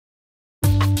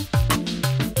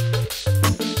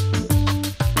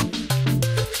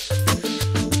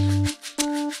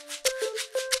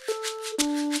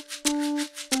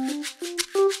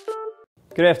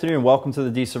Good afternoon. Welcome to the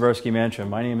de Seversky Mansion.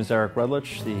 My name is Eric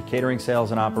Redlich, the Catering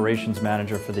Sales and Operations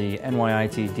Manager for the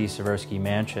NYIT de Seversky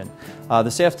Mansion.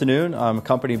 This afternoon, I'm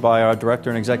accompanied by our Director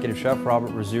and Executive Chef,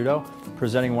 Robert Rizzuto,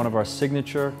 presenting one of our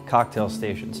signature cocktail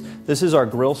stations. This is our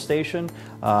grill station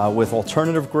with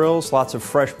alternative grills, lots of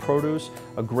fresh produce,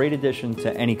 a great addition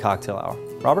to any cocktail hour.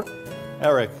 Robert?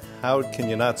 Eric, how can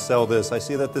you not sell this? I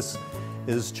see that this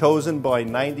is chosen by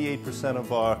 98%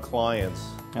 of our clients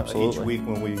each week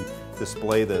when we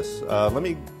display this. Let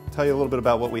me tell you a little bit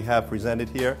about what we have presented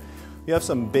here. We have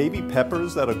some baby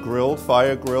peppers that are grilled,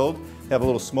 fire grilled. They have a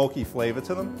little smoky flavor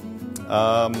to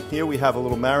them. Here we have a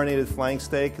little marinated flank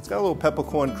steak. It's got a little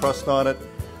peppercorn crust on it.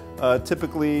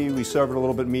 Typically we serve it a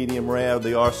little bit medium rare.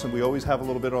 We always have a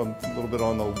little bit on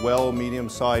the well medium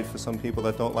side for some people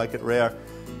that don't like it rare.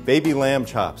 Baby lamb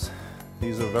chops.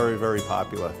 These are very, very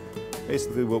popular.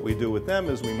 Basically what we do with them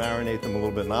is we marinate them a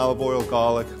little bit in olive oil,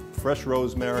 garlic, fresh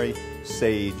rosemary,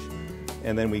 sage,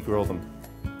 and then we grill them.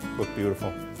 Look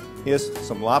beautiful. Here's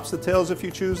some lobster tails if you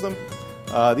choose them.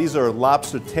 These are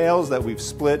lobster tails that we've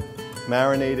split,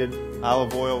 marinated,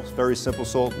 olive oil, very simple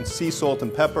salt and sea salt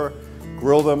and pepper.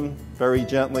 Grill them very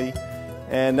gently.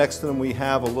 And next to them we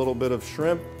have a little bit of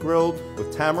shrimp grilled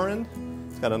with tamarind.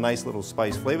 It's got a nice little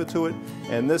spice flavor to it.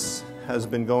 And this has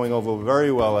been going over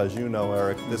very well, as you know,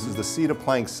 Eric. This is the cedar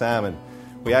plank salmon.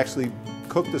 We actually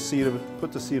cook the cedar,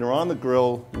 put the cedar on the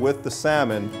grill with the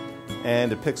salmon,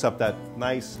 and it picks up that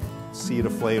nice cedar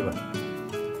flavor.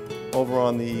 Over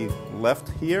on the left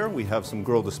here, we have some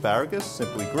grilled asparagus,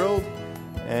 simply grilled.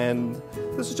 And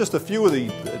this is just a few of the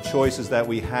choices that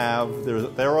we have.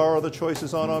 There are other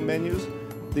choices on our menus.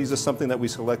 These are something that we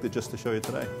selected just to show you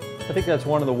today. I think that's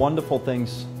one of the wonderful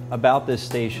things about this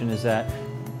station is that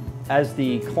as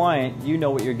the client, you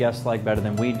know what your guests like better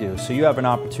than we do, so you have an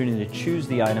opportunity to choose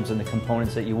the items and the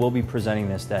components that you will be presenting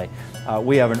this day.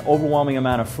 We have an overwhelming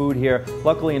amount of food here.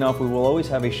 Luckily enough, we will always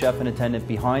have a chef and attendant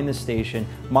behind the station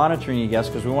monitoring your guests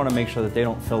because we want to make sure that they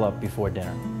don't fill up before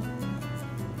dinner.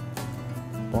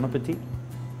 Bon appetit.